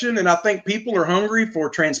direction. And I think people are hungry for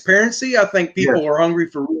transparency. I think people are hungry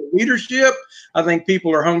for leadership. I think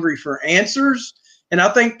people are hungry for answers. And I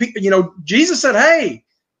think, Jesus said, hey,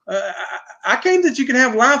 I came that you can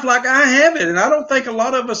have life like I have it. And I don't think a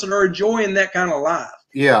lot of us are enjoying that kind of life.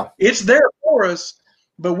 Yeah. It's there for us,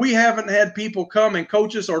 but we haven't had people come and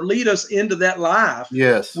coach us or lead us into that life.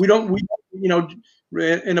 Yes. We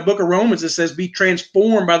in the book of Romans, it says, be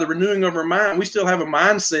transformed by the renewing of our mind. We still have a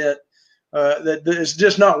mindset that is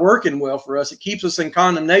just not working well for us. It keeps us in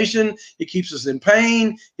condemnation. It keeps us in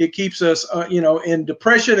pain. It keeps us, in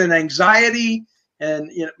depression and anxiety. And,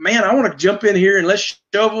 man, I want to jump in here and let's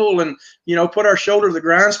shovel and, put our shoulder to the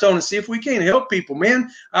grindstone and see if we can't help people, man.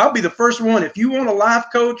 I'll be the first one. If you want a life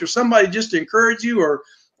coach or somebody just to encourage you or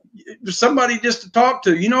somebody just to talk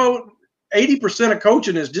to, 80% of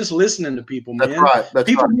coaching is just listening to people, man. That's right.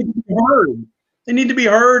 People need to be heard. They need to be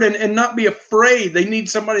heard and not be afraid. They need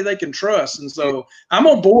somebody they can trust. And so I'm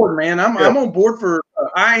on board, man. I'm on board for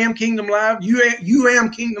I Am Kingdom Live. You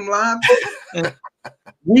am Kingdom Live.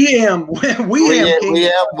 We am.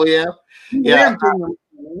 Yeah.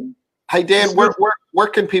 Hey, Dan, where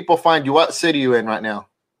can people find you? What city are you in right now?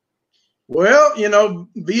 Well,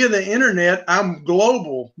 via the internet, I'm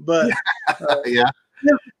global, but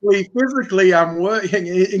physically, I'm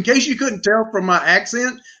in case you couldn't tell from my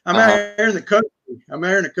accent, I'm out here in the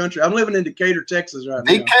country. I'm living in Decatur, Texas right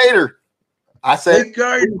now. Decatur. I said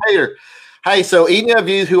Decatur. Hey, so any of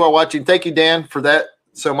you who are watching, thank you, Dan, for that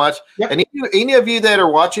so much. Yep. And any of you that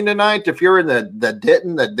are watching tonight, if you're in the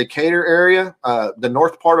Denton, the Decatur area, the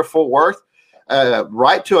north part of Fort Worth,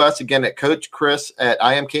 write to us again at Coach Chris at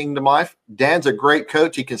I Am Kingdom Life. Dan's a great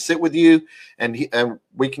coach. He can sit with you, and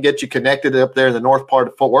we can get you connected up there in the north part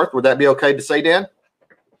of Fort Worth. Would that be okay to say, Dan?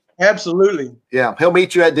 Absolutely. Yeah, he'll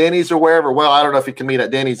meet you at Denny's or wherever. Well, I don't know if he can meet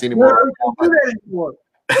at Denny's anymore.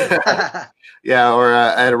 Yeah, or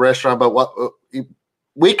at a restaurant. But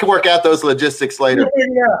we can work out those logistics later.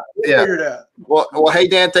 Yeah. Well, hey,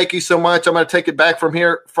 Dan, thank you so much. I'm going to take it back from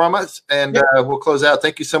here from us, and we'll close out.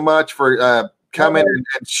 Thank you so much for coming and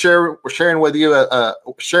sharing with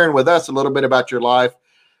us a little bit about your life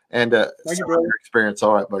and your experience.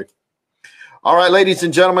 All right, buddy. All right, ladies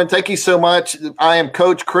and gentlemen, thank you so much. I am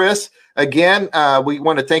Coach Chris. Again, we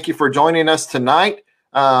want to thank you for joining us tonight.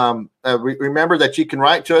 Remember that you can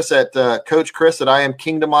write to us at Coach Chris at I Am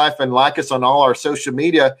Kingdom Life, and like us on all our social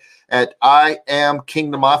media at I Am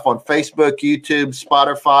Kingdom Life on Facebook, YouTube,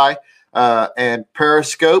 Spotify, and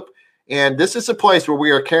Periscope. And this is a place where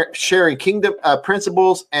we are sharing kingdom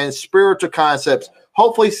principles and spiritual concepts,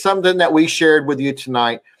 hopefully something that we shared with you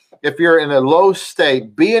tonight. If you're in a low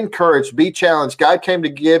state, be encouraged, be challenged. God came to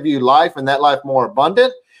give you life and that life more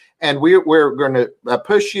abundant. And we're going to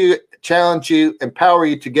push you, challenge you, empower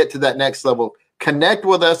you to get to that next level. Connect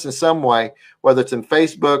with us in some way, whether it's in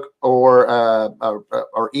Facebook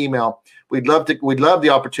or email. We'd love the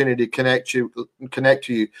opportunity to connect to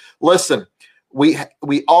you. Listen, we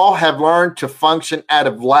all have learned to function out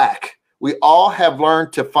of lack. We all have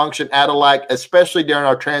learned to function out of lack, especially during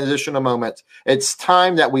our transitional moments. It's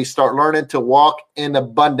time that we start learning to walk in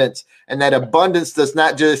abundance. And that abundance does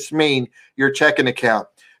not just mean your checking account.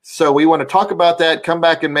 So we want to talk about that, come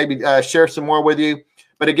back and maybe share some more with you.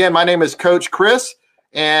 But again, my name is Coach Chris,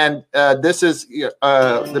 and this is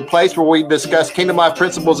the place where we discuss Kingdom Life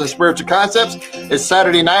principles and spiritual concepts. It's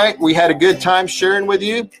Saturday night. We had a good time sharing with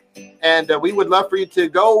you, and we would love for you to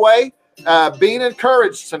go away being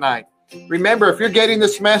encouraged tonight. Remember, if you're getting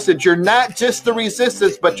this message, you're not just the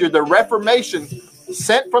resistance, but you're the reformation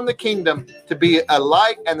sent from the kingdom to be a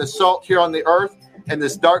light and the salt here on the earth in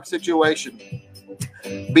this dark situation.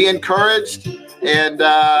 Be encouraged and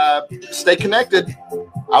stay connected.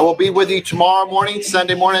 I will be with you tomorrow morning,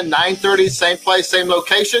 Sunday morning, 9:30, same place, same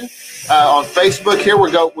location. On Facebook here,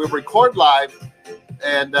 we record live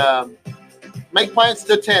and make plans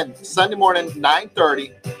to attend Sunday morning,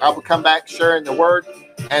 9:30. I will come back sharing the word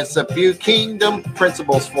and some few kingdom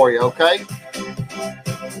principles for you, okay?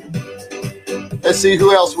 Let's see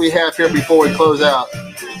who else we have here before we close out.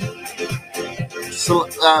 So,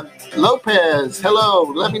 Lopez, hello.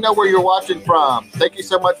 Let me know where you're watching from. Thank you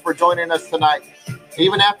so much for joining us tonight.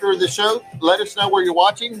 Even after the show, let us know where you're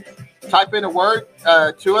watching. Type in a word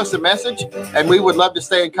to us, a message, and we would love to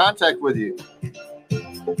stay in contact with you.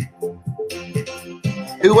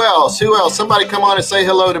 Who else? Somebody come on and say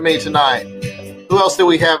hello to me tonight. Who else do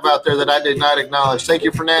we have out there that I did not acknowledge? Thank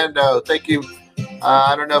you, Fernando. Thank you.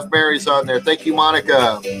 I don't know if Mary's on there. Thank you,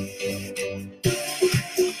 Monica.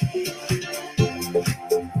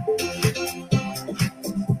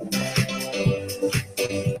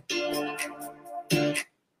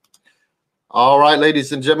 All right,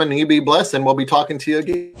 ladies and gentlemen, you be blessed, and we'll be talking to you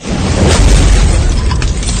again.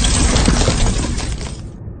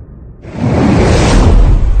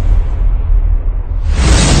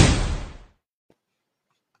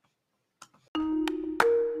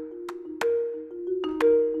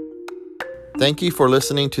 Thank you for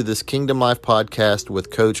listening to this Kingdom Life podcast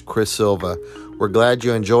with Coach Chris Silva. We're glad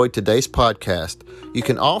you enjoyed today's podcast. You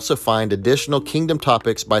can also find additional Kingdom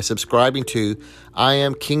topics by subscribing to I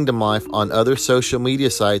Am Kingdom Life on other social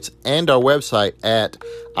media sites and our website at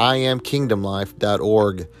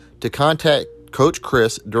iamkingdomlife.org. To contact Coach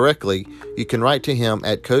Chris directly, you can write to him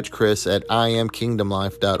at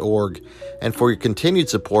coachchris@iamkingdomlife.org. And for your continued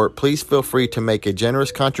support, please feel free to make a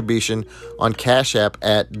generous contribution on Cash App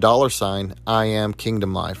at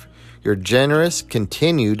 $IamKingdomLife. Your generous,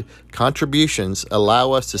 continued contributions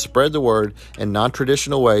allow us to spread the word in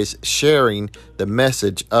non-traditional ways, sharing the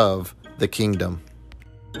message of the kingdom.